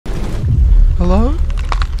Hello?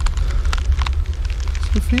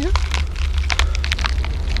 Sophia?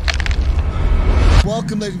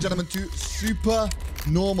 Welcome, ladies and gentlemen, to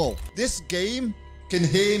Supernormal. This game can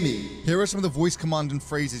hear me. Here are some of the voice command and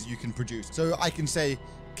phrases you can produce. So I can say,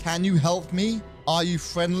 can you help me? Are you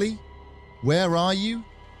friendly? Where are you?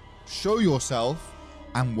 Show yourself.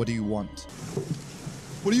 And what do you want?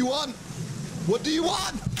 What do you want? What do you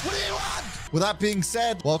want? What do you want? With that being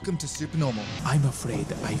said, welcome to Supernormal. I'm afraid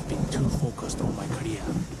I've been too focused on my career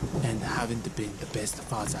and haven't been the best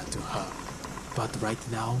father to her. But right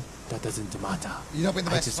now, that doesn't matter. You're not being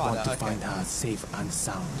the best I just father, want to okay. find her safe and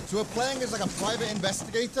sound. So we're playing as like a private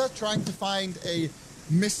investigator trying to find a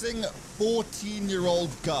missing 14-year-old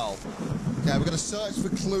girl. Okay, we're going to search for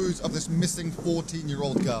clues of this missing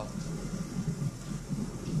 14-year-old girl.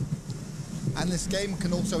 And this game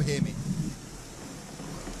can also hear me.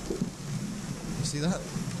 You see that?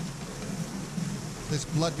 There's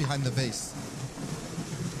blood behind the vase.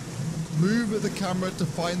 Move the camera to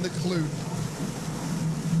find the clue.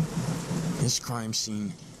 This crime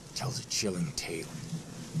scene tells a chilling tale.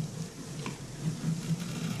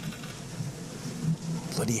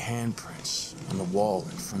 Bloody handprints on the wall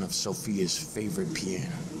in front of Sophia's favorite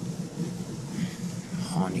piano.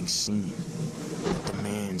 Haunting scene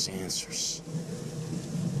demands answers.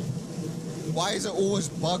 Why is it always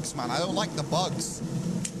bugs, man? I don't like the bugs.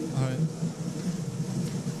 Alright.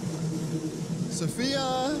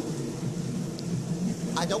 Sophia.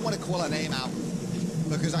 I don't want to call her name out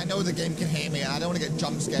because I know the game can hear me and I don't want to get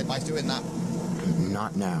jump scared by doing that.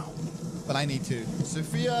 Not now. But I need to.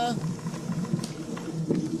 Sophia.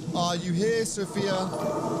 Are you here, Sophia?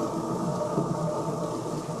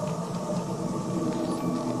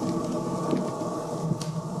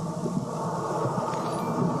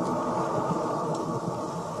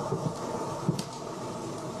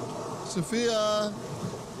 Sophia.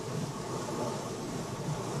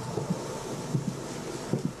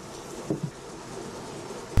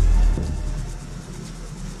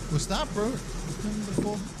 Was that broken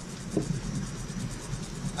before?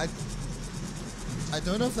 I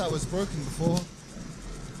don't know if that was broken before.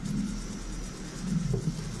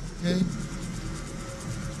 Okay.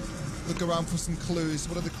 Look around for some clues.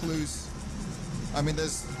 What are the clues? I mean,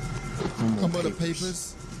 there's a couple of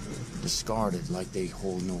papers. Discarded like they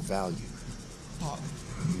hold no value. Oh.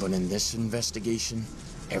 But in this investigation,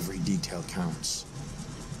 every detail counts.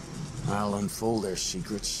 I'll unfold their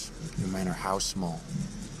secrets, no matter how small.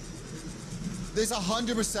 This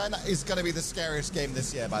 100% is going to be the scariest game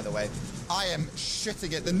this year, by the way. I am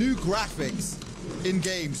shitting it. The new graphics in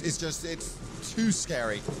games is just, it's too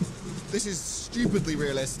scary. This is stupidly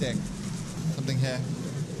realistic. Something here.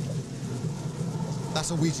 That's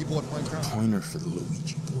a Ouija board pointer. Pointer for the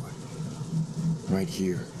Ouija board. Right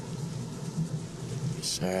here.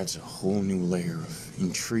 This adds a whole new layer of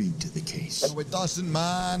intrigue to the case. No, it doesn't,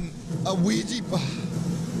 man. A Ouija board.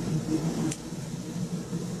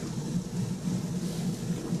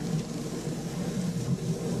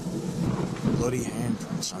 Bloody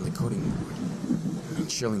handprints on the cutting board. A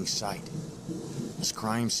chilling sight. This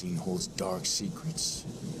crime scene holds dark secrets.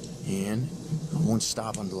 And I won't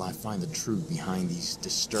stop until I find the truth behind these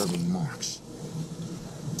disturbing marks.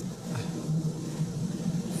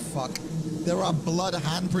 Fuck. There are blood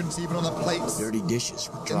handprints even on the plates. Dirty dishes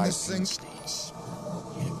with dry paint stains.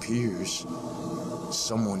 It appears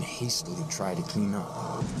someone hastily tried to clean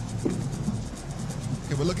up.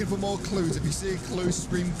 Okay, we're looking for more clues. If you see a clue,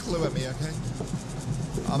 scream clue at me, okay?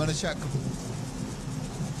 I'm gonna check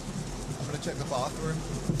the bathroom.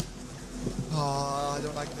 Oh, I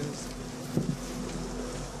don't like this.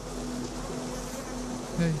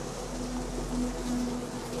 Hey.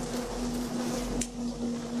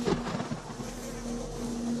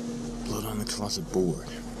 Blood on the closet board.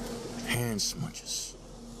 Hand smudges.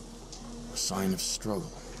 A sign of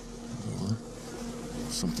struggle. Or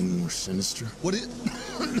something more sinister. What did you do?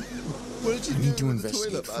 I need to with the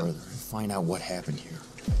investigate toilet, man? further and find out what happened here.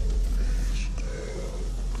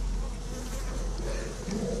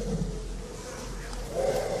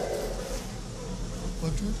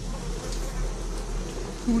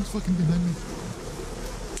 Someone's fucking behind me.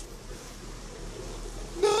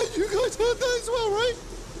 No, you guys heard that as well, right?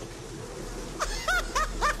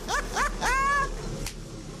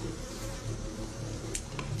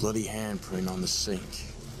 Bloody handprint on the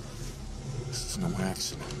sink. This is no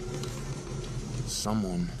accident.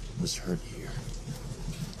 Someone was hurt here.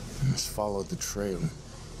 I must follow the trail and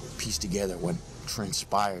piece together what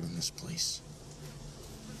transpired in this place.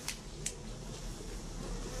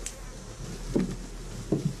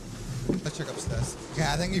 Let's check upstairs. Okay,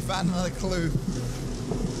 I think we found another clue.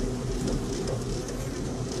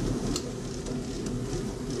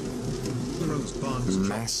 A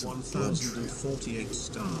massive blood trail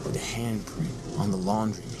with a handprint on the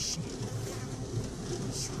laundry machine.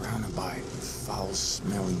 Surrounded by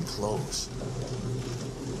foul-smelling clothes.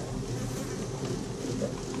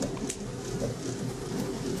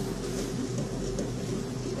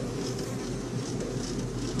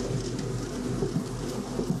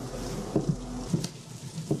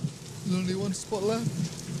 There's only one spot left.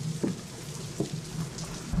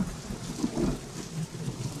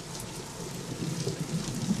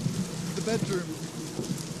 The bedroom.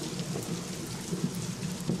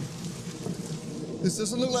 This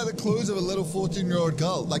doesn't look like the clothes of a little 14-year-old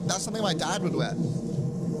girl. Like, that's something my dad would wear.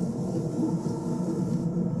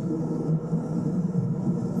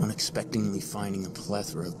 Unexpectedly finding a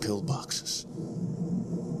plethora of pillboxes.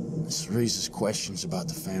 This raises questions about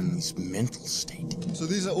the family's mental state. So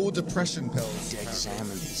these are all depression pills. To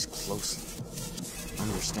examine these closely,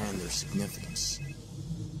 understand their significance.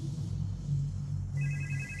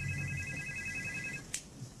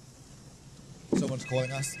 Someone's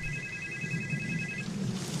calling us.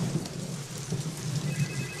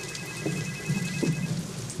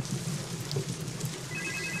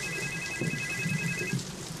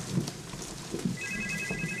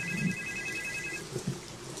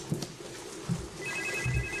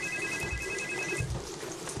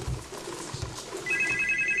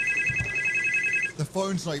 The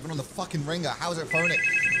phone's not even on the fucking ringer. How is it phoning?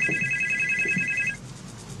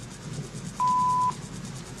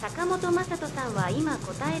 坂本雅人さんは今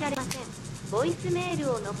答えられません。ボイスメー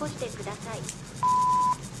ルを残してください。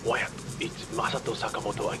 Wyatt, it's Masato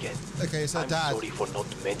Sakamoto again. Okay, so I'm Dad. sorry for not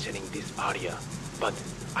mentioning this earlier, but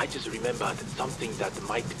I just remembered something that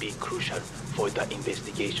might be crucial for the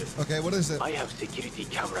investigation. Okay, what is it? I have security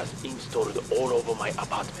cameras installed all over my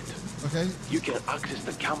apartment. Okay. You can access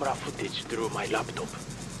the camera footage through my laptop.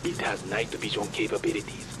 It has night vision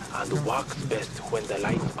capabilities and works best when the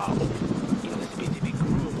lights are off in a specific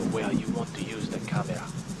room where you want to use the camera.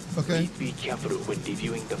 Okay. Please be careful when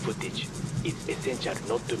reviewing the footage. It's essential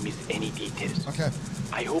not to miss any details. Okay.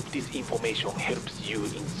 I hope this information helps you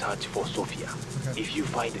in search for Sophia. Okay. If you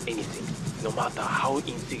find anything, no matter how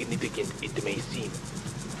insignificant it may seem,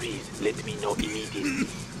 please let me know immediately.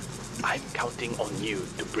 I'm counting on you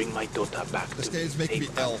to bring my daughter back This to me game's making me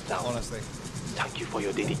safe ill, and sound. honestly. Thank you for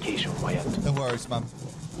your dedication, Wyatt. No worries, man.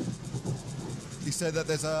 He said that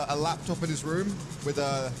there's a laptop in his room with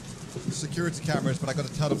security cameras, but I got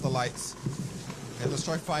to turn off the lights. Okay, let's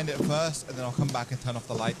try find it first, and then I'll come back and turn off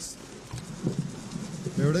the lights.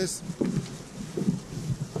 Here it is.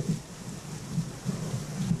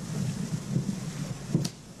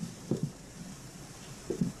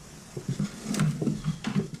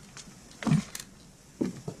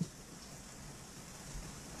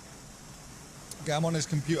 Okay, I'm on his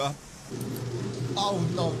computer. Oh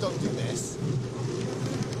no, don't do this.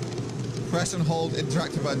 Press and hold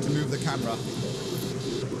interactive button to move the camera.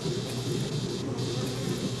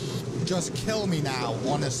 Just kill me now,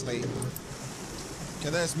 honestly. Okay,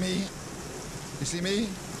 there's me. You see me?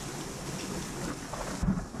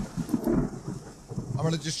 I'm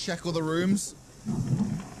gonna just check all the rooms.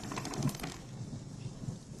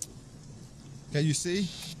 Okay, you see?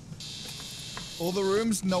 All the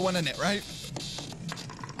rooms, no one in it, right?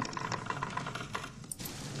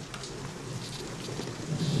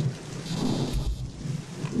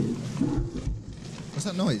 What's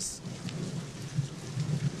that noise?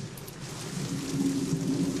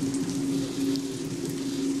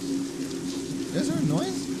 Is there a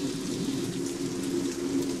noise?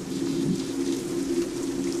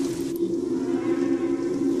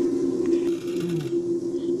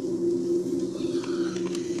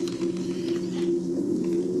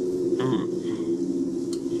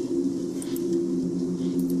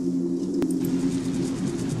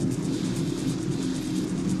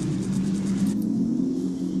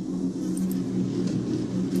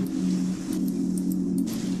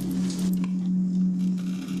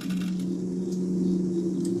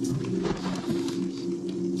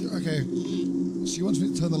 Okay, she wants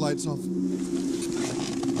me to turn the lights off.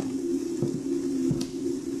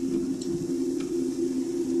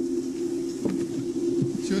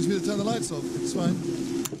 She wants me to turn the lights off. It's fine.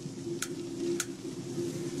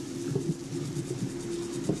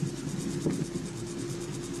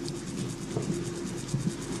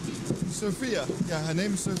 Sophia. Yeah, her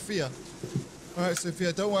name's Sophia. All right,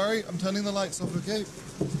 Sophia, don't worry. I'm turning the lights off, okay?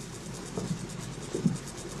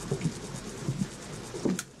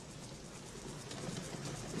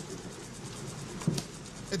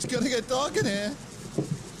 It's gonna get dark in here.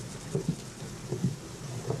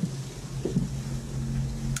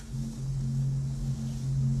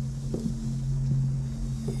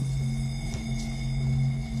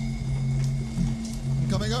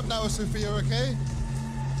 Coming up now, Sophia, okay?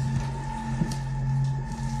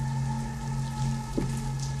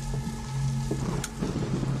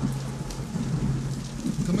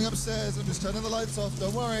 Coming upstairs, I'm just turning the lights off,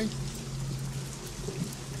 don't worry.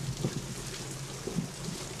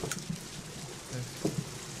 Okay.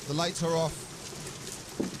 The lights are off.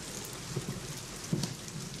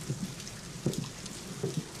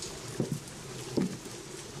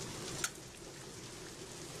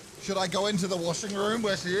 Should I go into the washing room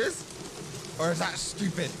where she is? Or is that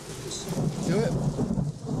stupid? Do it.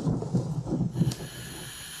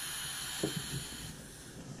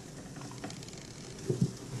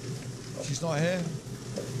 She's not here.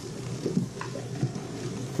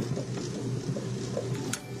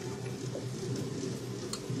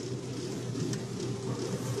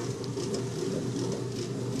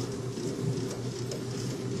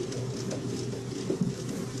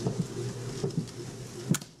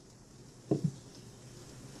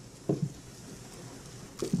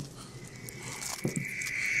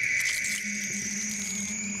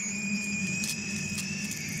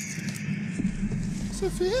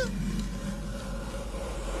 Sophia?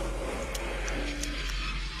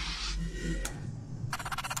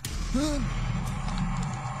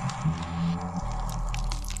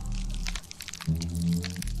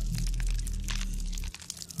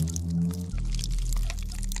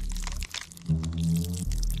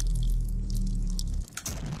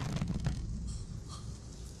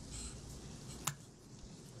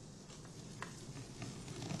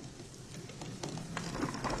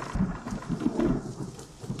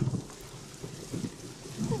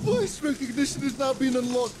 Voice recognition has now been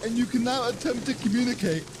unlocked and you can now attempt to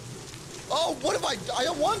communicate. Oh, what if I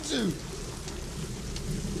don't want to.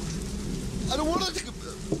 I don't want to.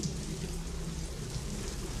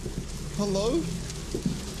 Hello?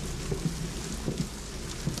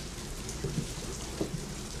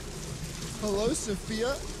 Hello,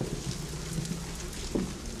 Sophia?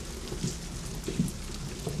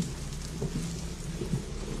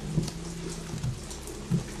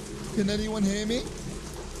 Can anyone hear me?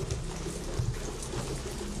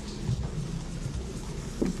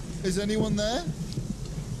 Is anyone there?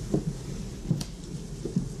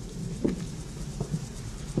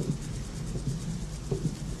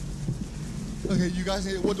 Okay, you guys,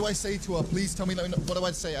 what do I say to her? Please tell me, what do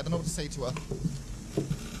I say? I don't know what to say to her.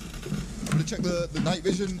 I'm gonna check the night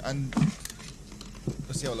vision and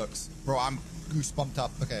let's see how it looks. Bro, I'm goosebumped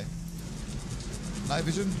up. Okay. Night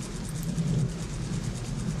vision.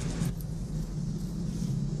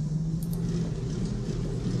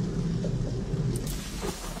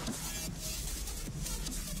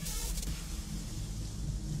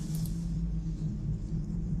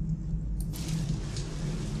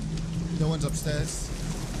 No one's upstairs.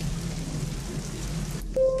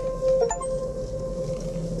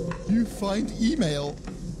 You find email.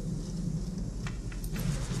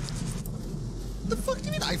 What the fuck do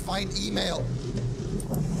you mean I find email?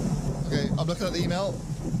 Okay, I'm looking at the email.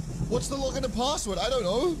 What's the login and password? I don't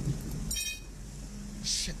know.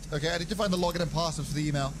 Shit. Okay, I need to find the login and password for the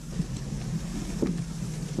email.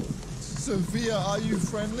 Sophia, are you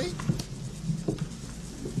friendly?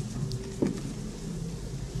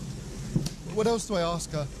 What else do I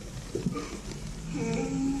ask her?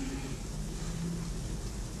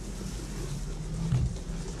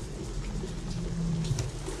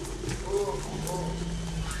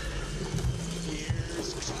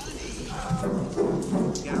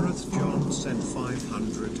 Gareth John sent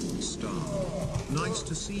 500 star. Nice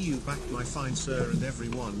to see you back, my fine sir, and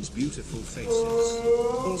everyone's beautiful faces.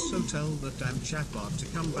 Also tell that damn chatbot to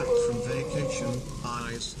come back from vacation.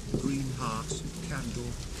 Eyes, green heart, candle,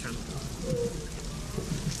 candle.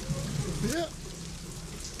 Yeah.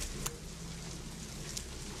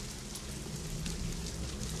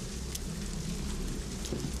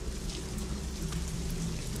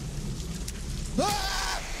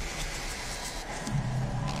 Ah!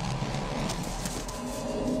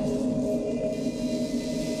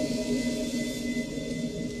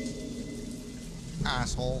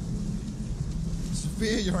 Asshole.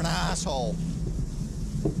 Sophia, you're an asshole.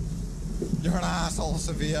 You're an asshole,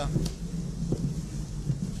 Sophia.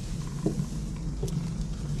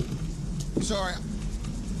 Sorry.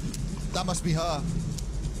 That must be her.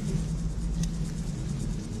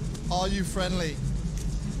 Are you friendly?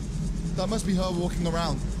 That must be her walking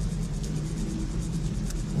around.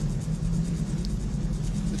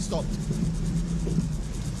 It stopped.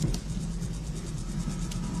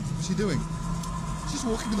 What's she doing? She's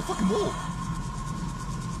walking in the fucking wall.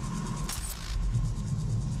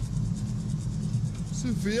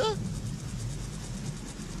 Sophia?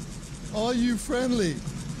 Are you friendly?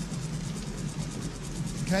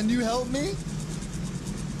 Can you help me?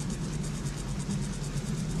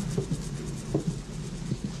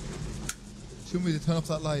 She want me to turn off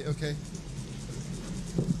that light, okay.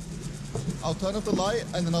 I'll turn off the light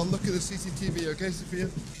and then I'll look at the CCTV, okay, Sophia?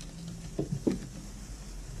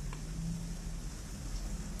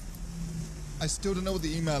 I still don't know what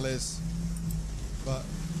the email is, but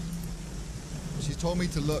she told me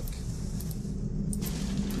to look.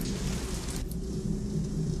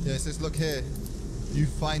 Yeah, it says look here. You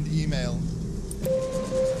find email.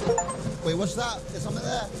 Wait, what's that? There's something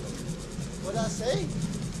there. What did I say?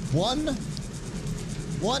 One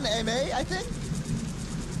MA, I think?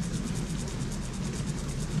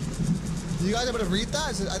 You guys able to read that?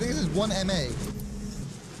 I think it says 1 MA.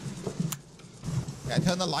 Yeah,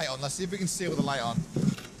 turn the light on. Let's see if we can see it with the light on.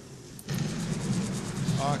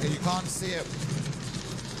 Okay, you can't see it.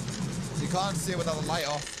 You can't see it without the light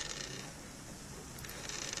off.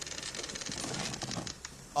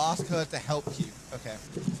 Ask her to help you. Okay.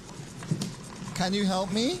 Can you help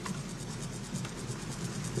me?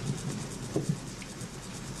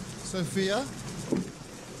 Sophia?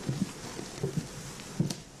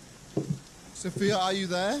 Sophia, are you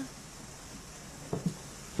there?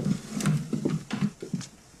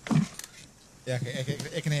 Yeah, okay,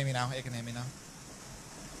 it can hear me now. It can hear me now.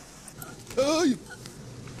 Oh!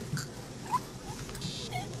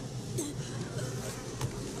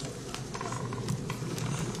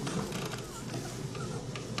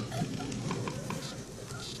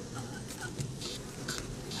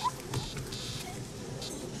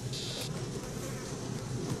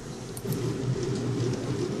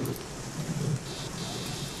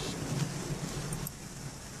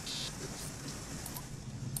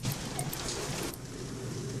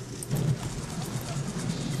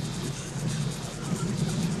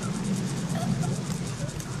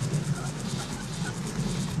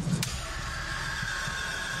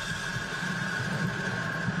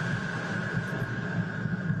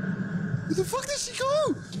 Where the fuck did she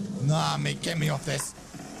go? Nah, mate, get me off this.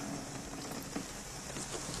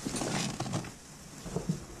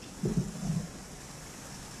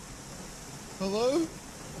 Hello?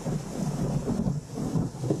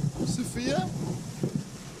 Sophia?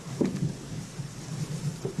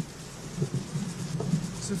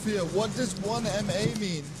 Sophia, what does 1 MA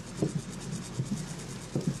mean?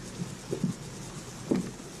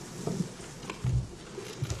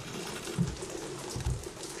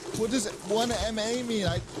 What does 1 MA mean?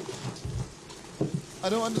 I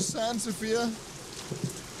don't understand, Sophia.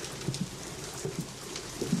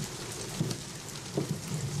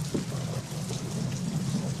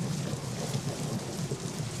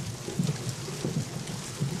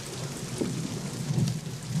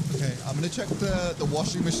 Okay, I'm gonna check the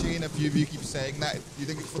washing machine. A few of you keep saying that. Do you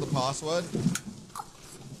think it's for the password?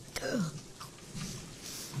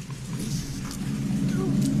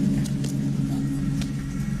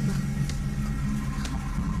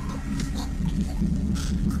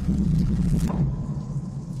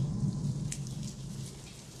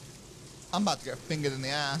 I'm about to get fingered in the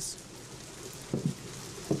ass.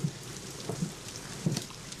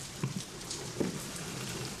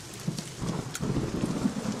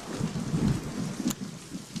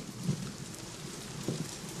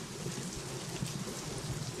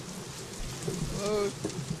 Hello?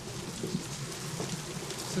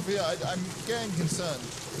 Sophia, I'm getting concerned.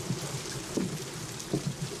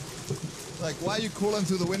 Like, why are you crawling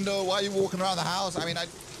through the window? Why are you walking around the house? I mean,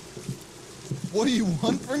 what do you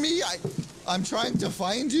want from me? I'm trying to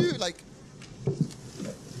find you, like.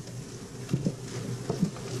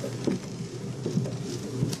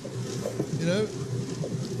 You know,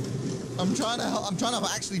 I'm trying to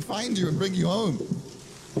actually find you and bring you home.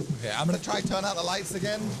 Okay, I'm gonna try turn out the lights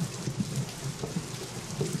again.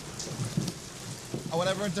 I want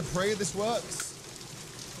everyone to pray this works.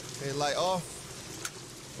 Okay, light off.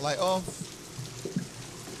 Light off.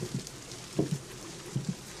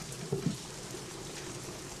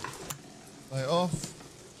 Light off.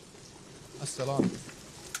 That's still on.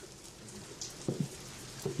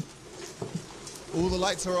 All the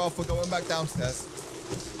lights are off. We're going back downstairs.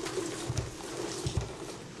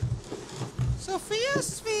 Sophia,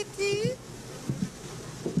 sweetie.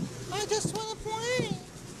 I just want to play.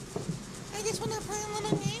 I just want to play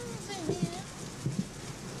little games in here.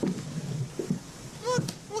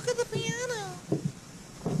 Look at the piano.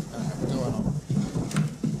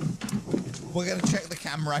 We're going to check the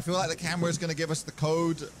camera. I feel like the camera is going to give us the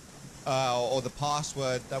code or the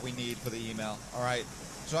password that we need for the email. All right.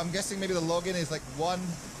 So I'm guessing maybe the login is like 1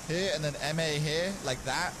 here and then MA here, like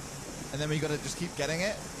that. And then we got to just keep getting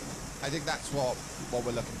it. I think that's what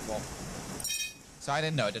we're looking for. Sign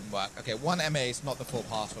in? No, it didn't work. Okay, 1 MA is not the full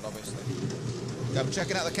password, obviously. Okay, I'm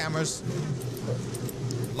checking out the cameras.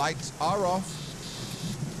 Lights are off.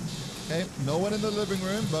 Okay, no one in the living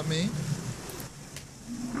room but me.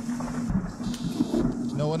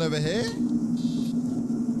 No one over here?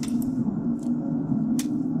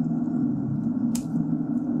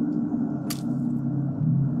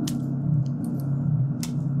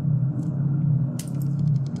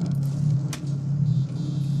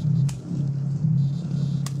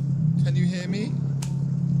 Can you hear me?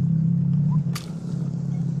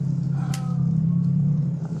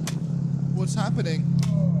 What's happening?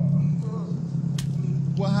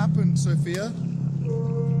 What happened, Sophia?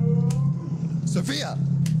 Sophia!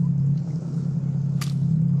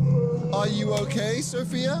 Are you okay,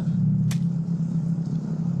 Sophia?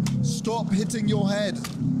 Stop hitting your head.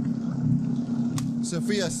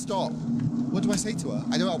 Sophia, stop. What do I say to her?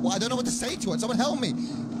 I don't know what to say to her. Someone help me.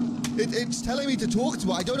 It's telling me to talk to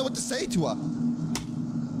her. I don't know what to say to her.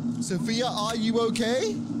 Sophia, are you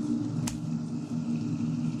okay?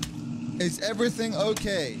 Is everything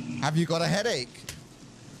okay? Have you got a headache?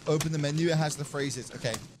 Open the menu. It has the phrases.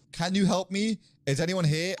 Okay. Can you help me? Is anyone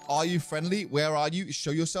here? Are you friendly? Where are you?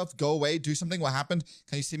 Show yourself. Go away. Do something. What happened?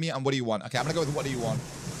 Can you see me? And what do you want? Okay, I'm gonna go with what do you want?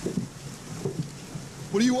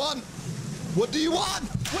 What do you want? What do you want?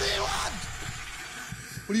 What do you want?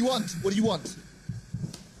 What do you want? What do you want?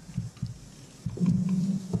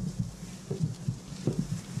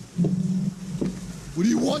 What do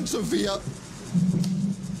you want, Sophia?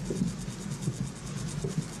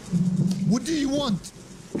 What do you want?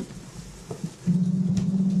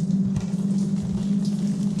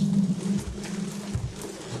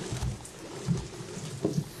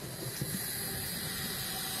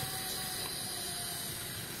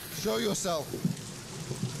 Show yourself.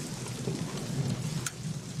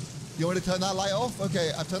 You want me to turn that light off?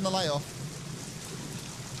 Okay, I've turned the light off.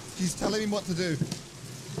 She's telling me what to do.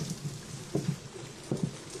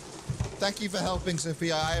 Thank you for helping,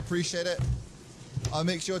 Sophia. I appreciate it. I'll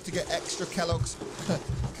make sure to get extra Kellogg's.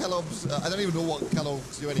 Kellogg's. I don't even know what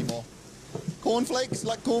Kellogg's do anymore. Cornflakes? You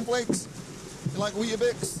like cornflakes? You like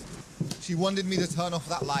Weetabix? She wanted me to turn off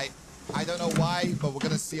that light. I don't know why, but we're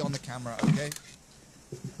going to see on the camera, okay?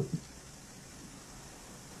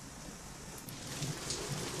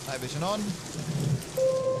 Night vision on.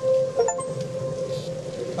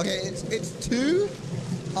 Okay, it's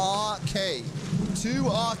 2RK.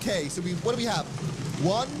 2RK. So what do we have?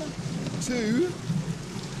 1, 2,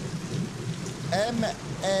 MARK.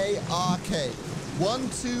 1,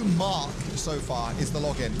 2, Mark so far is the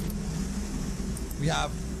login. We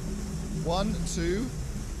have 1, 2,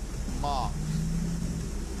 Mark.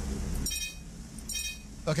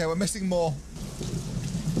 Okay, we're missing more.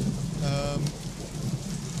 I'm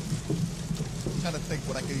trying to think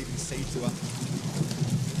what I could even say to her.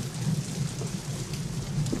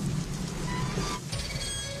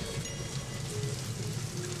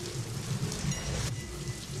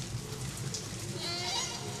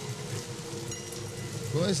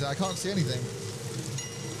 What is it? I can't see anything.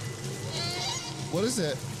 What is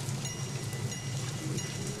it?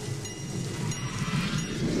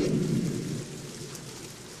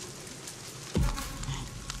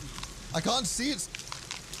 I can't see it.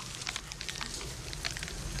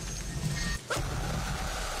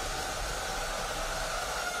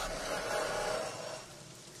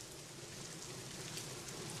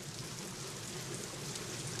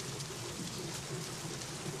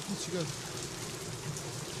 Where'd she go?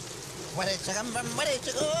 Where did you come from? Where did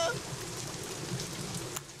you go?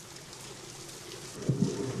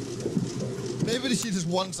 Maybe she just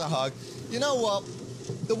wants a hug. You know what?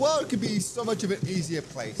 The world could be so much of an easier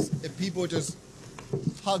place if people just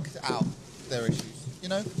hugged out their issues, you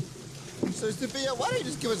know? So Sophia, why don't you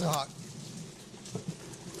just give us a hug?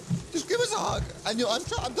 Just give us a hug, and I'm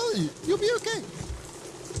telling you, you'll be okay.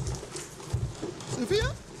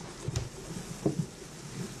 Sophia?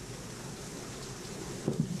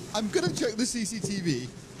 I'm gonna check the CCTV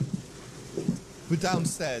for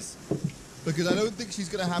downstairs because I don't think she's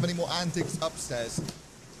gonna have any more antics upstairs.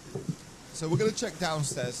 So we're gonna check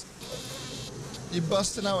downstairs. You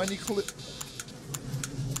busting out any clip?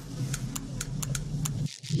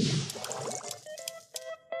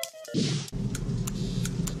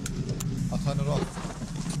 I'll turn it off.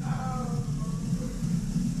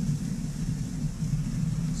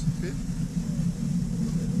 Sophia?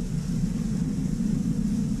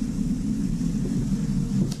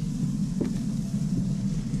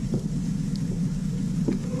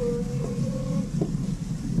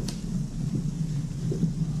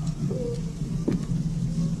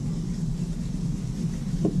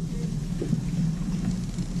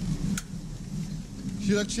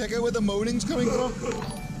 Should I check out where the moaning's coming from?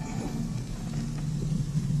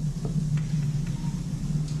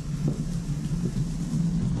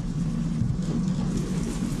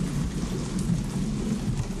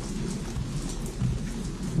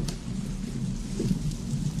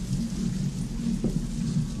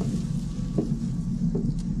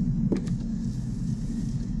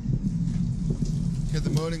 Okay, the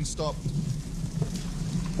moaning stopped.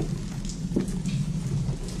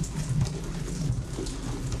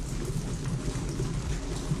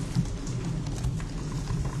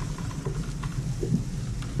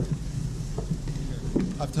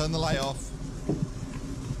 I've turned the light off.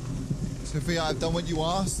 Sophia, I've done what you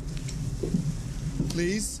asked.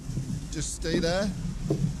 Please, just stay there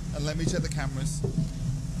and let me check the cameras.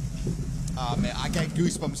 Ah, man, I get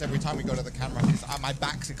goosebumps every time we go to the camera because my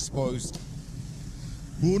back's exposed.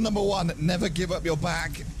 Rule number 1, never give up your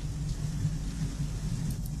back.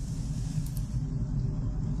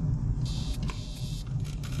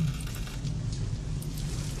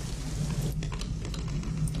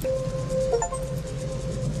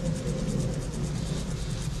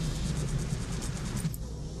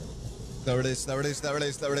 There it is, there it is, there it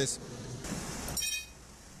is, there it is.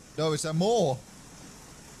 No, is there more?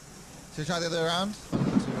 Should I try the other way around?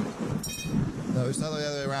 No, it's not the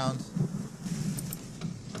other way around.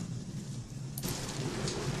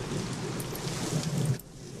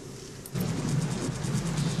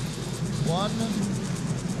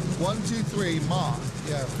 One, 2, 3, mark.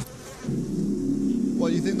 Yeah.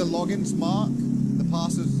 What, you think the login's mark? The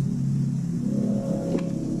password's...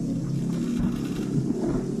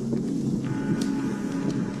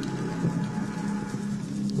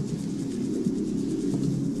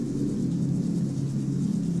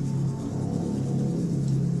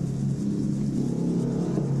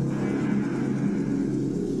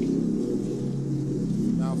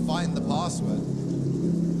 Now find the password.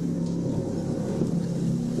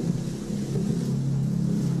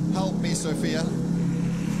 Help me, Sophia.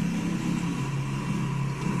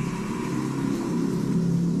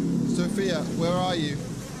 Sophia, where are you?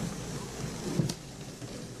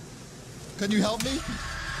 Can you help me?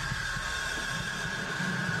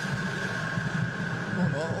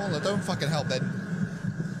 Oh no, don't fucking help then.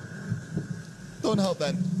 Don't help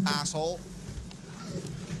then, asshole.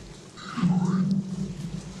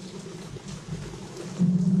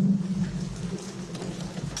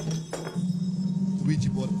 Ouija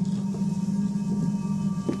board.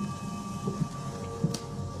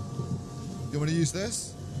 You want me to use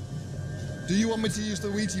this? Do you want me to use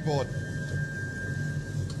the Ouija board?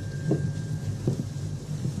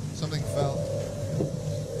 Something fell.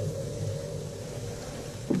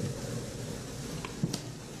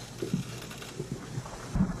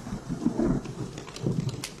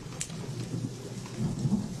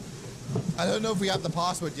 I don't know if we have the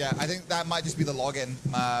password yet. I think that might just be the login,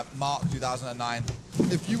 Mark 2009.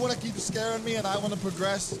 If you want to keep scaring me and I want to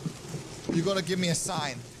progress, you got to give me a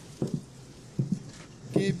sign.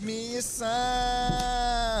 Give me a sign.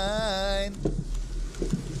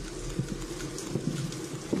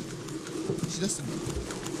 She listened.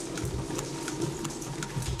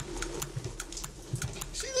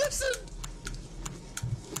 She listened.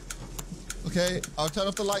 Okay, I'll turn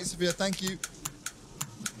off the lights, Sophia. Thank you.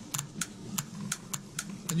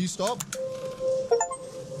 Can you stop?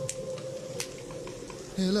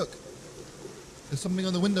 Hey, look. There's something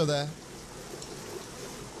on the window there.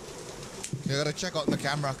 Okay, I gotta check out the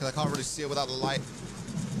camera because I can't really see it without the light.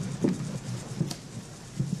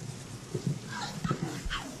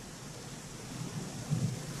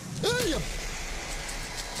 Hey!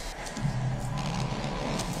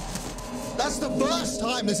 That's the first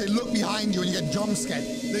time they say look behind you and you get jump scared.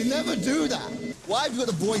 They never do that. Why have you got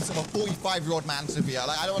the voice of a 45-year-old man, Sophia?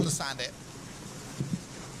 Like, I don't understand it.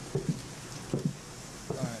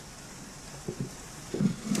 Alright.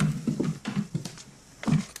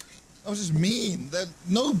 That was just mean. There's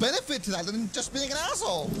no benefit to that than just being an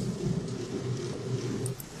asshole.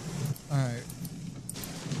 Alright.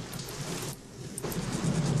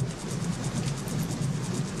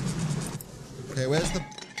 Okay, where's the...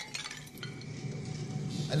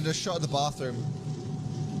 I need a shot at the bathroom.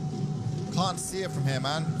 Can't see it from here,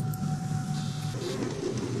 man.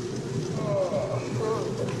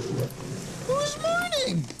 Who's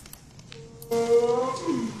mourning?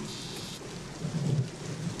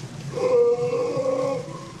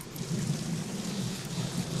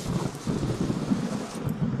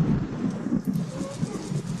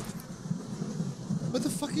 What the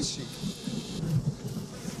fuck is she?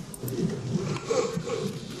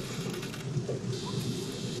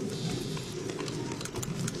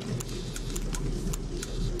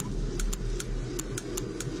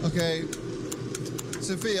 Okay.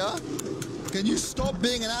 Sophia, can you stop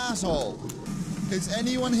being an asshole? Is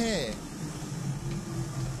anyone here?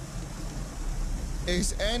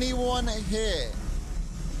 Is anyone here?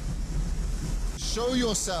 Show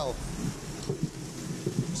yourself.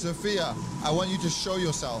 Sophia, I want you to show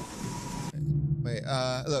yourself. Wait,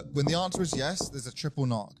 look, when the answer is yes, there's a triple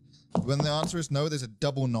knock. When the answer is no, there's a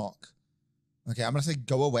double knock. Okay, I'm gonna say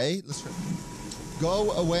go away. Let's try.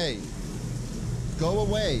 Go away. Go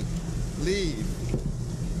away. Leave.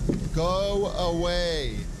 Go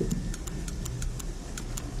away.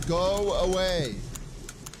 Go away.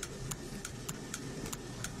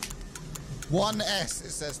 1S,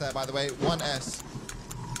 it says there, by the way. 1S.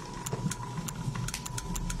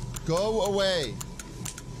 Go away.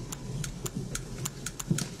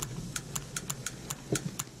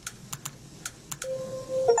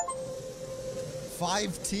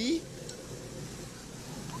 $5T?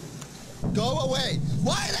 Go away.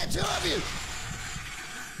 Why are there two of you?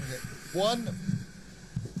 Okay.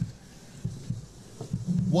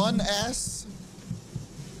 1S,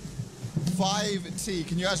 5T.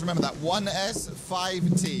 Can you guys remember that? 1S,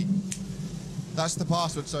 5T. That's the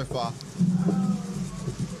password so far.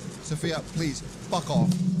 Sophia, please, fuck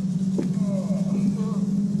off.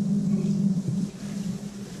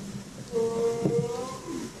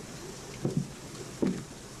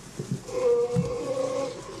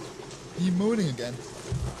 Are you moaning again?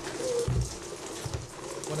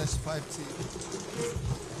 1S, 5T.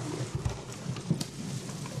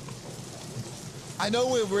 I know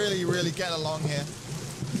we're really getting along here.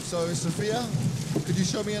 So, Sophia, could you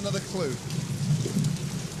show me another clue?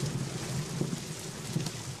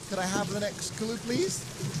 Could I have the next clue, please?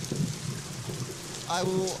 I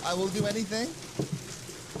will do anything.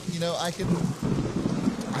 You know, I can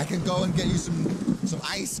go and get you some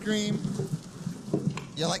ice cream.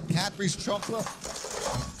 You like Cadbury's chocolate?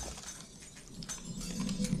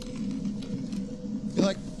 You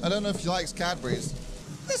like, I don't know if she likes Cadbury's.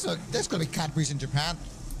 There's gonna be Cadbury's in Japan.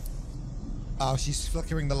 Oh, she's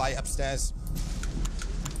flickering the light upstairs.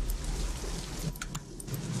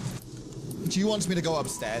 She wants me to go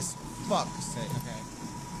upstairs. Fuck's sake, okay.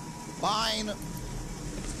 Fine.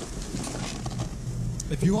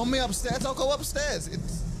 If you want me upstairs, I'll go upstairs.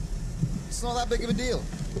 It's not that big of a deal.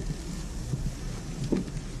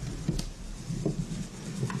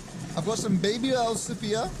 I've got some baby oils,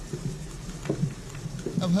 Sophia.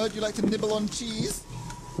 I've heard you like to nibble on cheese.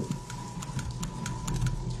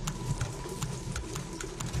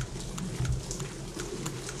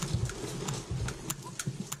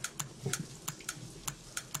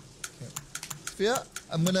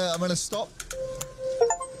 I'm gonna stop.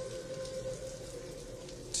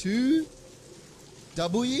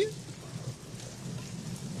 2W.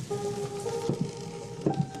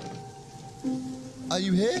 Are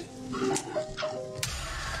you here?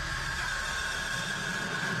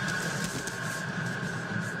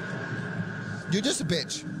 You're just a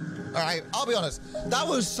bitch. Alright, I'll be honest. That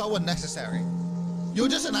was so unnecessary. You're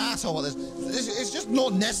just an asshole. It's just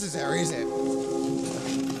not necessary, is it?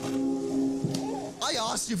 I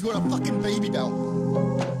asked you if you want a fucking baby belt.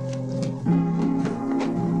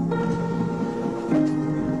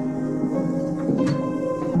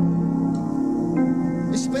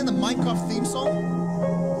 Is she playing the Minecraft theme song?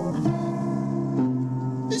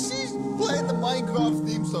 Is she playing the Minecraft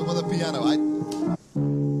theme song on the piano?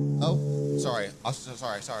 Oh, sorry.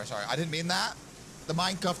 Sorry. I didn't mean that. The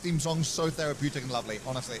Minecraft theme song's so therapeutic and lovely.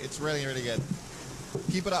 Honestly, it's really good.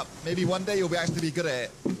 Keep it up. Maybe one day you'll actually be good at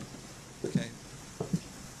it. Okay.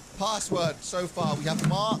 Password so far, we have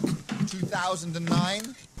Mark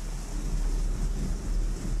 2009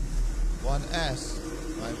 1S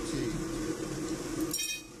 5T.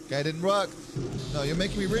 Okay, it didn't work. No, you're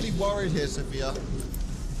making me really worried here, Sophia.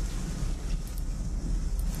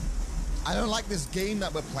 I don't like this game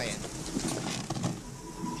that we're playing.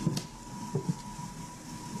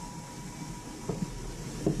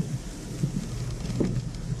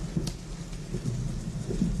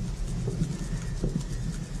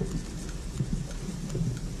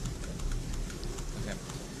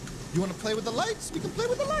 You want to play with the lights? We can play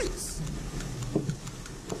with the lights.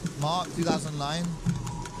 Mark 2009.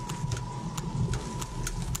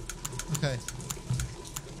 Okay.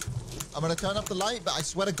 I'm going to turn up the light, but I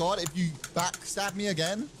swear to God, if you backstab me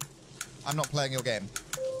again, I'm not playing your game.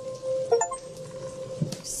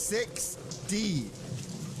 6D.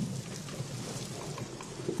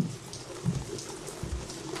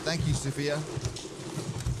 Thank you, Sophia.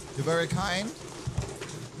 You're very kind.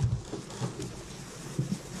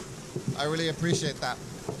 I really appreciate that.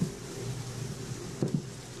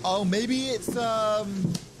 Oh, maybe it's,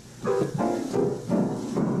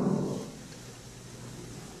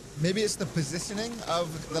 Maybe it's the positioning of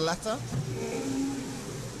the letter.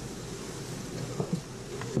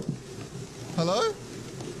 Hello?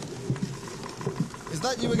 Is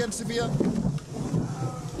that you again, Sophia?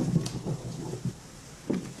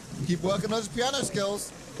 Keep working those piano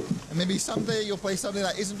skills, and maybe someday you'll play something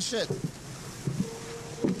that isn't shit.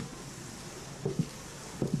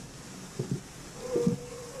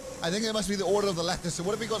 I think it must be the order of the letters. So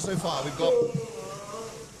what have we got so far? We've got...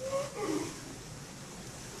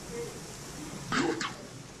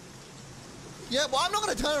 Yeah, well, I'm not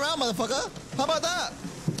going to turn around, motherfucker. How about that?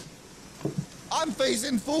 I'm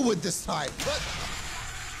facing forward this time. But...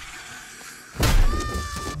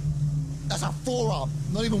 That's a forearm.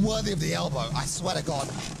 Not even worthy of the elbow. I swear to God.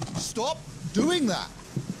 Stop doing that.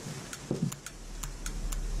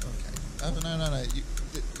 Okay. No.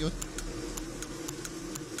 You're...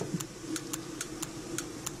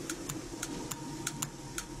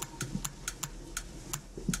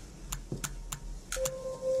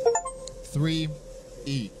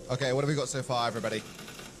 3E. Okay, what have we got so far, everybody?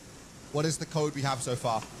 What is the code we have so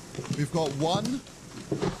far? We've got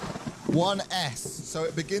 1S. So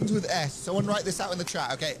it begins with S. Someone write this out in the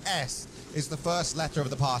chat. Okay, S is the first letter of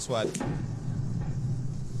the password.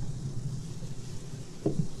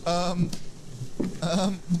 I'm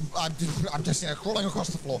just crawling across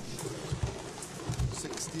the floor.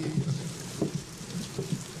 60.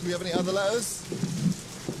 Do we have any other letters?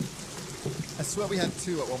 I swear we had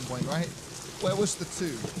 2 at one point, right? Where was the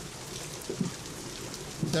 2?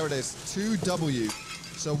 There it is. 2W.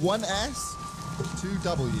 So 1S,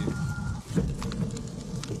 2W.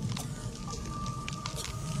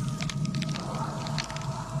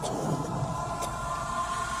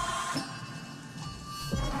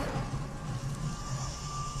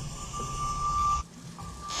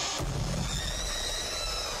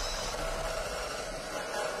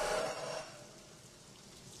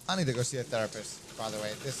 I need to go see a therapist, by the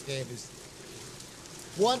way. This game is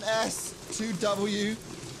 1S, 2W,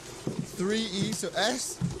 3E. So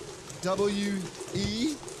S, W,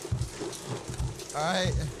 E.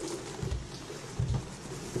 Alright.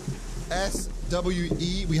 S, W,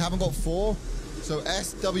 E. We haven't got 4. So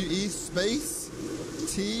S, W, E, space,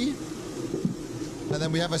 T. And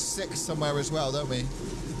then we have a 6 somewhere as well, don't we?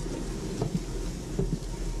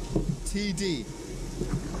 TD.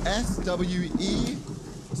 S, W, E.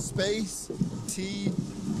 Space T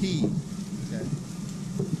P. Okay.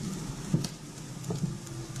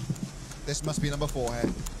 This must be number 4 here.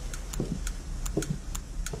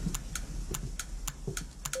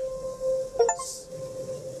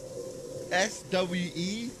 S W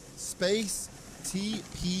E space T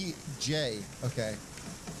P J. Okay.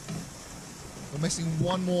 We're missing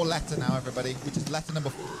one more letter now, everybody, which is letter number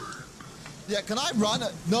 4. Yeah, can I run?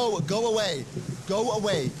 No, go away. Go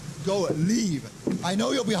away. Go, leave. I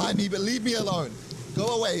know you're behind me, but leave me alone.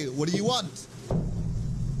 Go away. What do you want? Am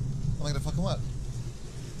I gonna fucking work?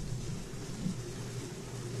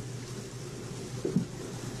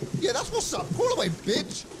 Yeah, that's what's up. Crawl away,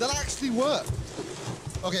 bitch. That actually worked.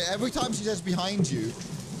 Okay, every time she says behind you,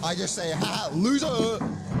 I just say, ha, loser.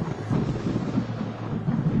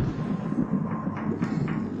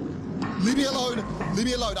 Leave me alone. Leave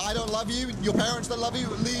me alone. I don't love you. Your parents don't love you.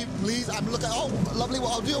 Leave, please. I'm looking. Oh, lovely. Well,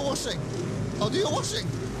 I'll do your washing. I'll do your washing.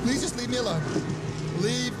 Please just leave me alone.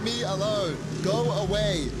 Leave me alone. Go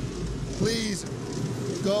away. Please.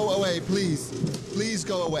 Go away. Please. Please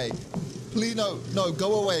go away. Please, no. No,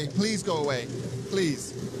 go away. Please go away.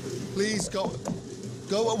 Please. Please go.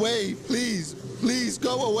 Go away. Please. Please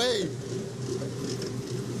go away.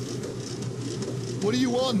 What do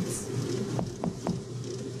you want?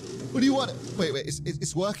 What do you want? Wait,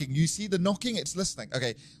 it's working. You see the knocking? It's listening.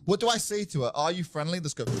 Okay, what do I say to her? Are you friendly?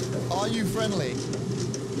 Let's go. Are you friendly?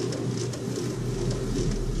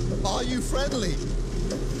 Are you friendly?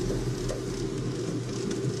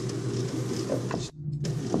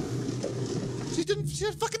 She didn't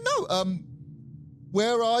fucking know.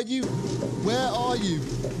 Where are you? Where are you?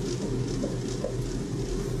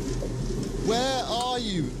 Where are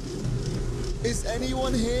you? Is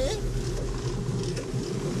anyone here?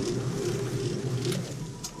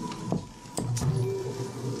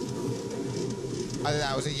 I think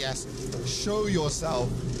that was a yes. Show yourself.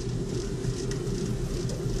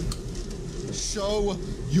 Show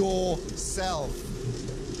yourself.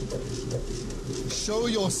 Show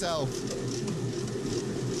yourself.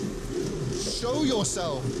 Show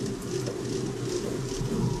yourself.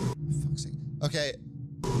 Fuck's sake. Okay.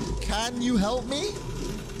 Can you help me?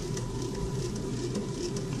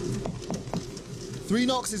 3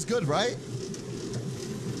 knocks is good, right?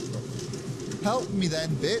 Help me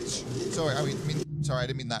then, bitch. Sorry, I mean, sorry, I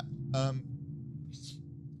didn't mean that.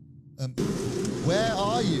 Where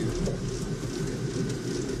are you?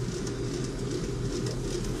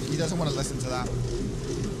 He doesn't want to listen to that.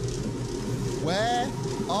 Where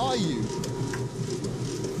are you?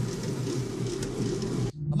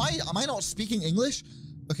 Am I not speaking English?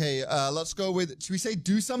 Okay, let's go with, should we say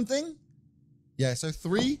do something? Yeah, so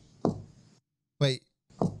 3. Wait.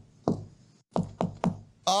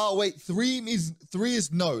 Oh, wait, 3 is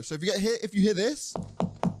no. So if you hear this,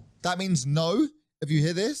 that means no. If you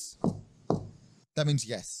hear this, that means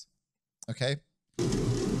yes. Okay.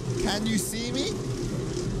 Can you see me?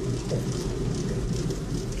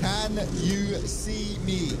 Can you see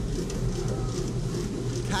me?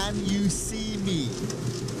 Can you see me?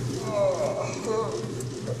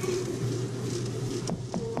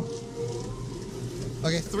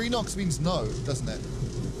 Okay, 3 knocks means no, doesn't it?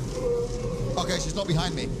 Okay, she's not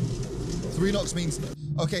behind me. 3 knocks means...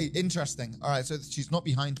 Okay, interesting. All right, so she's not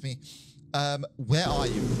behind me. Where are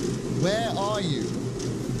you? Where are you?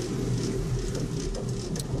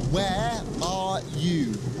 Where are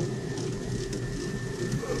you?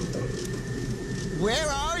 Where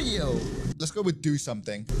are you? Let's go with do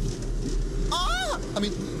something. Ah! I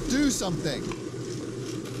mean, do something.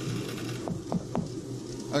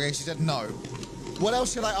 Okay, she said no. What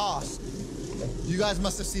else should I ask? You guys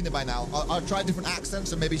must have seen it by now. I'll try different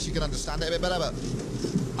accents so maybe she can understand it a bit better, but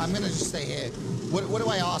I'm gonna just stay here. What do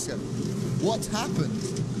I ask her? What happened?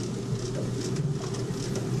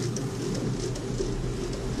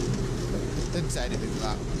 Didn't say anything to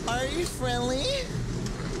that. Are you friendly?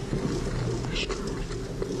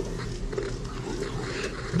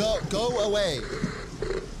 No, go away.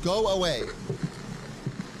 Go away.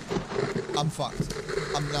 I'm fucked.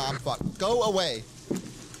 I'm fucked. Go away.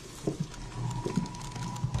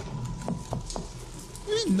 What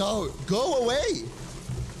do you mean no? Go away.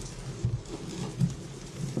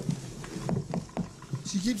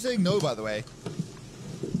 She keeps saying no, by the way.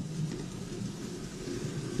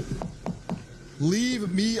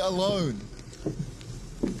 Leave me alone.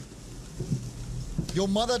 Your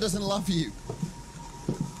mother doesn't love you.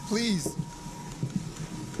 Please.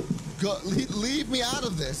 Go, leave me out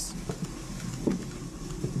of this.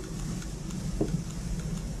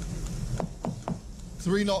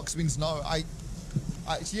 Three knocks means no.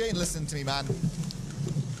 She ain't listening to me, man.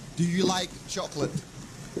 Do you like chocolate?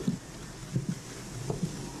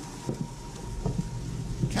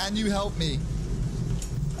 Can you help me?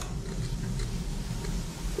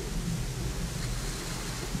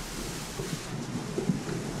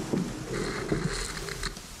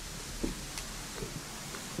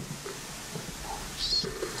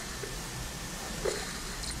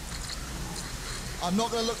 I'm not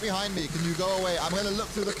going to look behind me. Can you go away? I'm going to look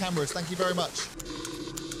through the cameras. Thank you very much.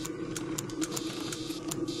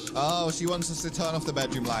 Oh, she wants us to turn off the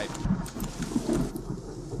bedroom light.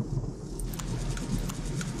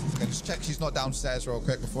 Okay, just check she's not downstairs real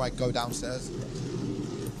quick before I go downstairs.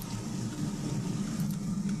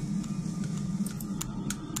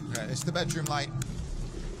 Okay, it's the bedroom light.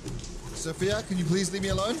 Sophia, can you please leave me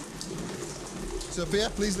alone? Sophia,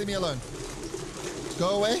 please leave me alone.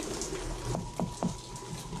 Go away.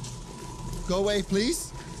 Go away,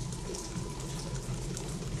 please.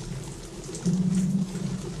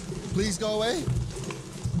 Please go away.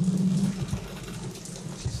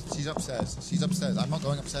 She's upstairs. She's upstairs. I'm not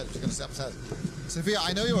going upstairs. She's going to stay upstairs. Sophia,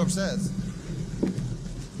 I know you're upstairs.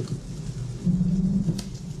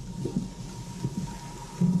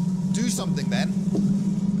 Do something then.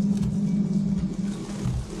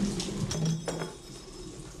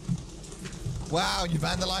 Wow, you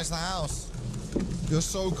vandalized the house. You're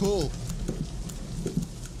so cool.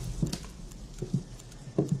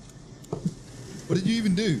 What did you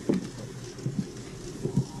even do?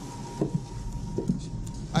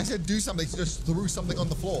 I said do something. She just threw something on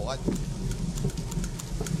the floor.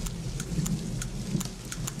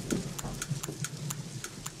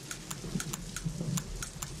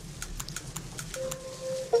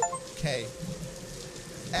 Okay.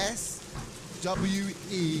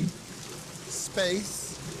 SWE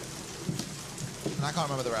space. And I can't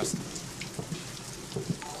remember the rest.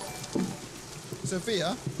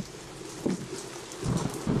 Sophia?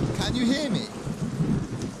 Can you hear me?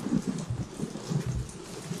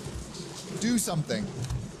 Do something.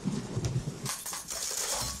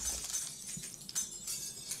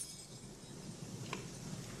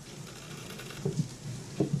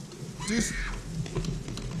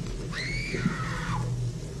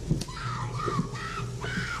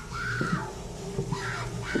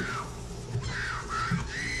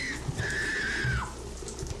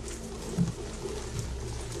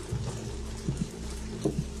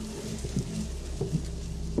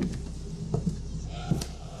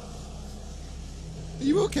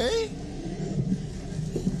 you okay?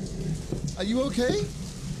 Are you okay?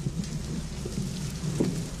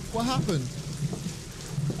 What happened?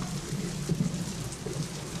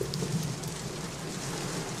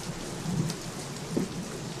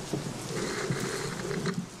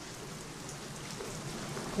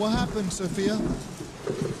 What happened, Sophia?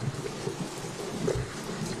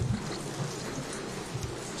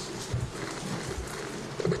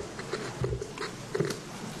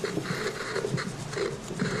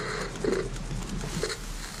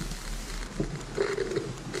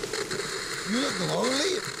 You look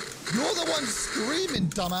lonely? You're the one screaming,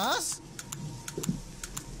 dumbass!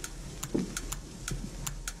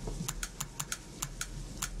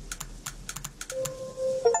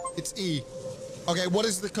 It's E. Okay, what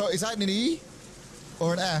is the code? Is that an E?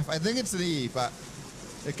 Or an F? I think it's an E, but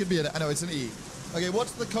it could be an... I know, it's an E. Okay,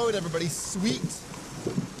 what's the code, everybody? Sweet.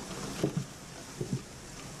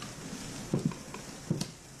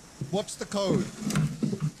 What's the code?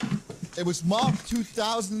 It was Mark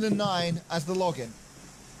 2009 as the login.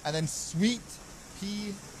 And then Sweet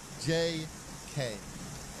PJK.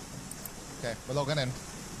 Okay, we're logging in.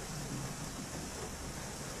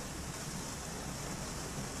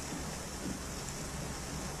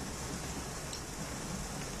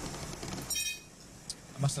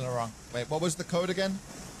 I must have done it wrong. Wait, what was the code again?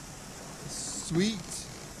 Sweet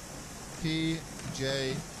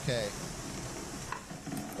PJK.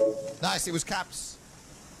 Nice, it was caps.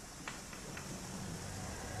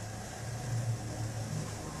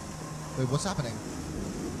 Wait, what's happening?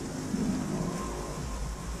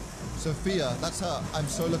 Sophia, that's her. I'm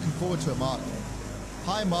so looking forward to it, Mark.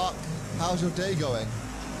 Hi, Mark. How's your day going?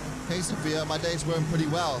 Hey, Sophia, my day's going pretty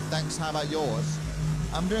well. Thanks, how about yours?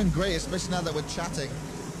 I'm doing great, especially now that we're chatting.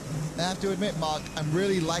 I have to admit, Mark, I'm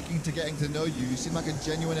really liking to getting to know you. You seem like a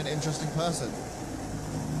genuine and interesting person.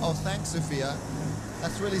 Oh, thanks, Sophia.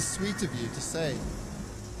 That's really sweet of you to say.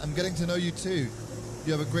 I'm getting to know you too.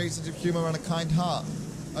 You have a great sense of humor and a kind heart.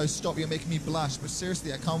 Oh, stop, you're making me blush. But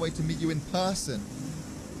seriously, I can't wait to meet you in person.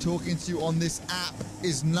 Talking to you on this app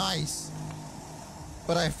is nice.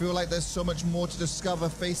 But I feel like there's so much more to discover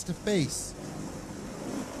face to face.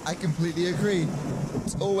 I completely agree.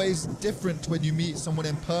 It's always different when you meet someone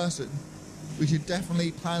in person. We should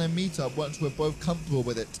definitely plan a meetup once we're both comfortable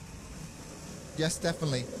with it. Yes,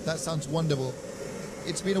 definitely. That sounds wonderful.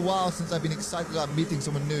 It's been a while since I've been excited about meeting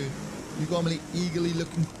someone new. You got me eagerly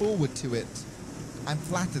looking forward to it. I'm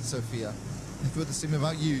flattered, Sophia. I feel the same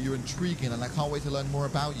about you. You're intriguing and I can't wait to learn more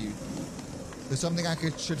about you. There's something I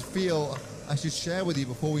should share with you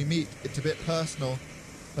before we meet. It's a bit personal,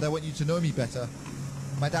 but I want you to know me better.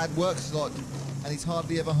 My dad works a lot and he's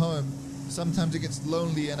hardly ever home. Sometimes it gets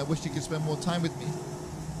lonely and I wish he could spend more time with me.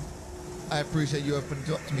 I appreciate you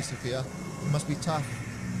opening up to me, Sophia. It must be tough,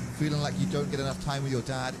 feeling like you don't get enough time with your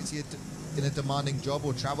dad. Is he in a demanding job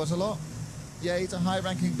or travels a lot? Yeah, he's a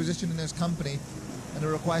high-ranking position in his company and it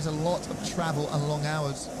requires a lot of travel and long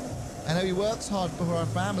hours. I know he works hard for our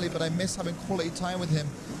family, but I miss having quality time with him.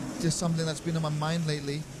 It's just something that's been on my mind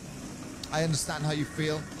lately. I understand how you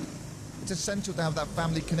feel. It's essential to have that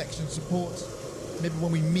family connection support. Maybe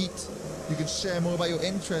when we meet, you can share more about your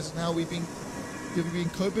interests and how you've been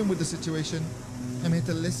coping with the situation. I'm here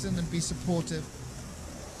to listen and be supportive.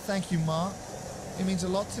 Thank you, Mark. It means a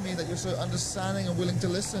lot to me that you're so understanding and willing to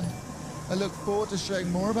listen. I look forward to sharing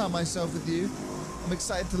more about myself with you. I'm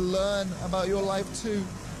excited to learn about your life too.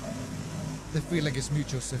 The feeling is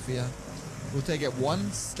mutual, Sophia. We'll take it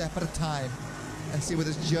one step at a time and see where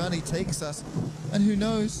this journey takes us. And who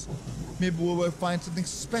knows, maybe we'll both find something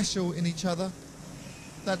special in each other.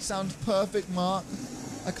 That sounds perfect, Mark.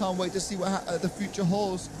 I can't wait to see what the future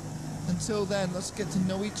holds. Until then, let's get to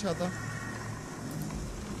know each other.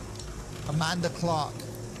 Amanda Clark.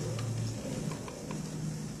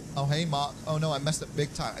 Oh, hey, Mark. Oh, no, I messed up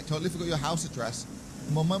big time. I totally forgot your house address.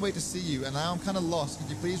 I'm on my way to see you, and now I'm kind of lost. Could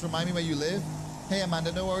you please remind me where you live? Hey,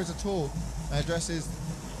 Amanda, no worries at all. My address is,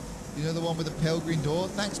 you know, the one with the pale green door?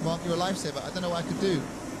 Thanks, Mark. You're a lifesaver. I don't know what I could do.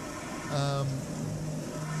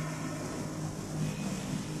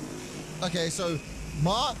 Okay, so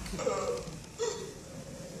Mark...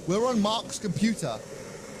 We're on Mark's computer.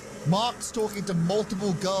 Mark's talking to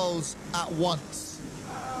multiple girls at once.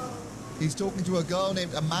 He's talking to a girl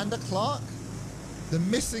named Amanda Clark, the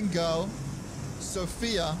missing girl,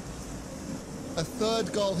 Sophia, a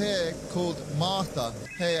third girl here called Martha.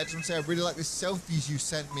 Hey, I just want to say I really like the selfies you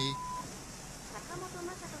sent me.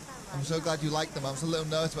 I'm so glad you like them. I was a little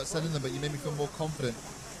nervous about sending them, but you made me feel more confident.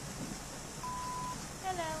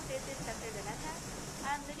 Hello, this is Dr. Donata.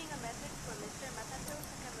 I'm leaving a message for Mr. Masato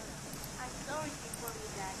Sakamura. I'm sorry to inform you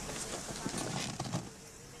that in this department,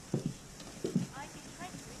 I've been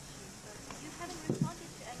trying to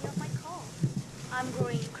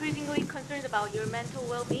concerned about your mental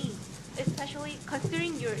well-being, especially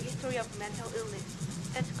considering your history of mental illness.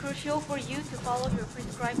 It's crucial for you to follow your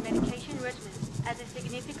prescribed medication regimen, as it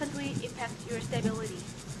significantly impacts your stability.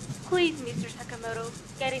 Please, Mr. Sakamoto,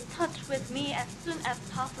 get in touch with me as soon as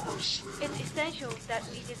possible. It's essential that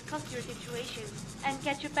we discuss your situation and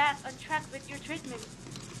get you back on track with your treatment.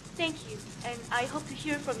 Thank you, and I hope to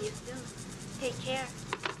hear from you soon. Take care.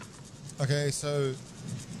 Okay, so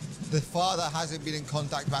the father hasn't been in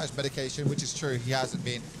contact about his medication, which is true, he hasn't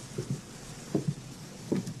been.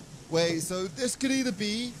 Wait, so this could either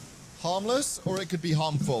be harmless or it could be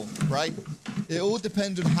harmful, right? It all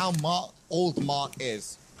depends on how old Mark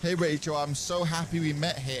is. Hey Rachel, I'm so happy we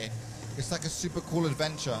met here. It's like a super cool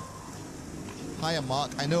adventure. Hiya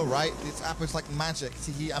Mark, I know right? This app is like magic.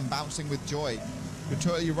 See, I'm bouncing with joy. You're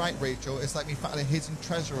totally right, Rachel. It's like we found a hidden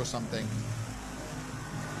treasure or something.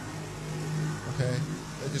 Okay,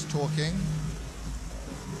 they're just talking.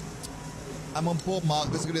 I'm on board, Mark.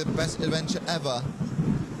 This is gonna be the best adventure ever.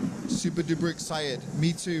 Super duper excited.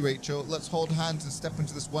 Me too, Rachel. Let's hold hands and step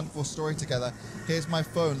into this wonderful story together. Here's my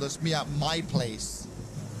phone. Let's meet at my place.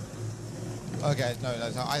 Okay, no.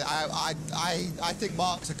 I think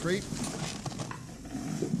Mark's a creep.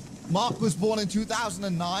 Mark was born in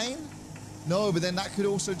 2009? No, but then that could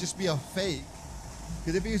also just be a fake.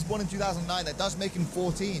 Because if he was born in 2009, that does make him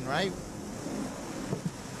 14, right?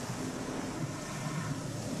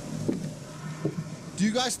 Do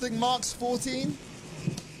you guys think Mark's 14?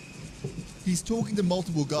 He's talking to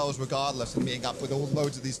multiple girls regardless and meeting up with all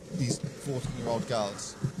loads of these 14-year-old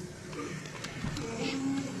girls.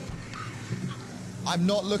 I'm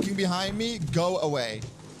not looking behind me. Go away.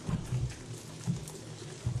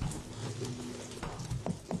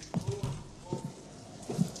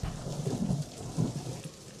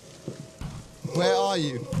 Where are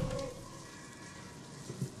you?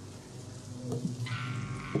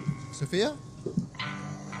 Sophia?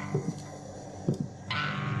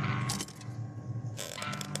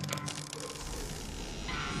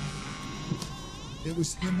 It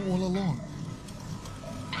was him all along.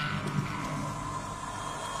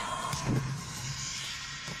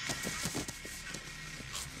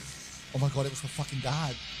 Oh my god, it was the fucking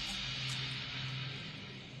dad.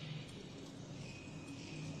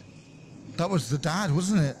 That was the dad,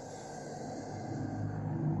 wasn't it?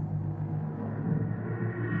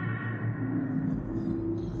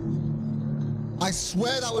 I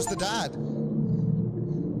swear that was the dad.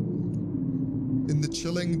 In the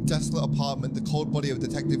chilling, desolate apartment, the cold body of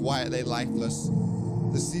Detective Wyatt lay lifeless.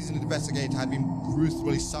 The seasoned investigator had been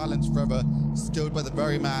brutally silenced forever, killed by the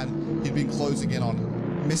very man he'd been closing in on,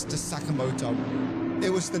 Mr. Sakamoto. It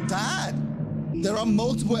was the dad! There are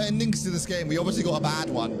multiple endings to this game. We obviously got a bad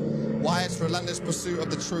one. Wyatt's relentless pursuit of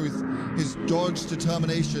the truth, his dogged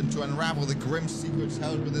determination to unravel the grim secrets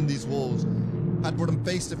held within these walls, had brought him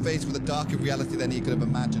face to face with a darker reality than he could have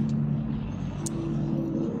imagined.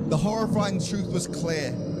 The horrifying truth was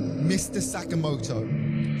clear. Mr.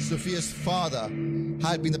 Sakamoto, Sophia's father,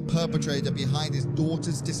 had been the perpetrator behind his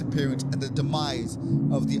daughter's disappearance and the demise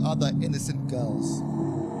of the other innocent girls.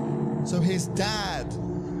 So his dad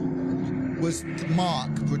was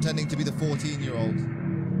Mark, pretending to be the 14-year-old.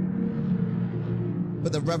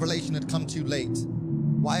 But the revelation had come too late.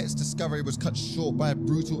 Wyatt's discovery was cut short by a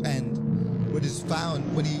brutal end when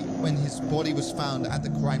his body was found at the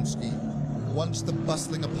crime scene. Once the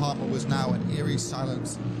bustling apartment was now an eerie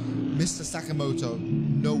silence, Mr. Sakamoto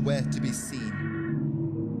nowhere to be seen.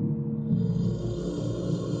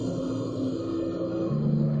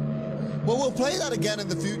 Well, we'll play that again in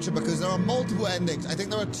the future because there are multiple endings. I think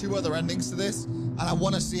there are 2 other endings to this, and I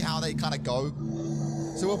want to see how they kind of go.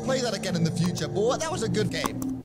 So we'll play that again in the future. But that was a good game.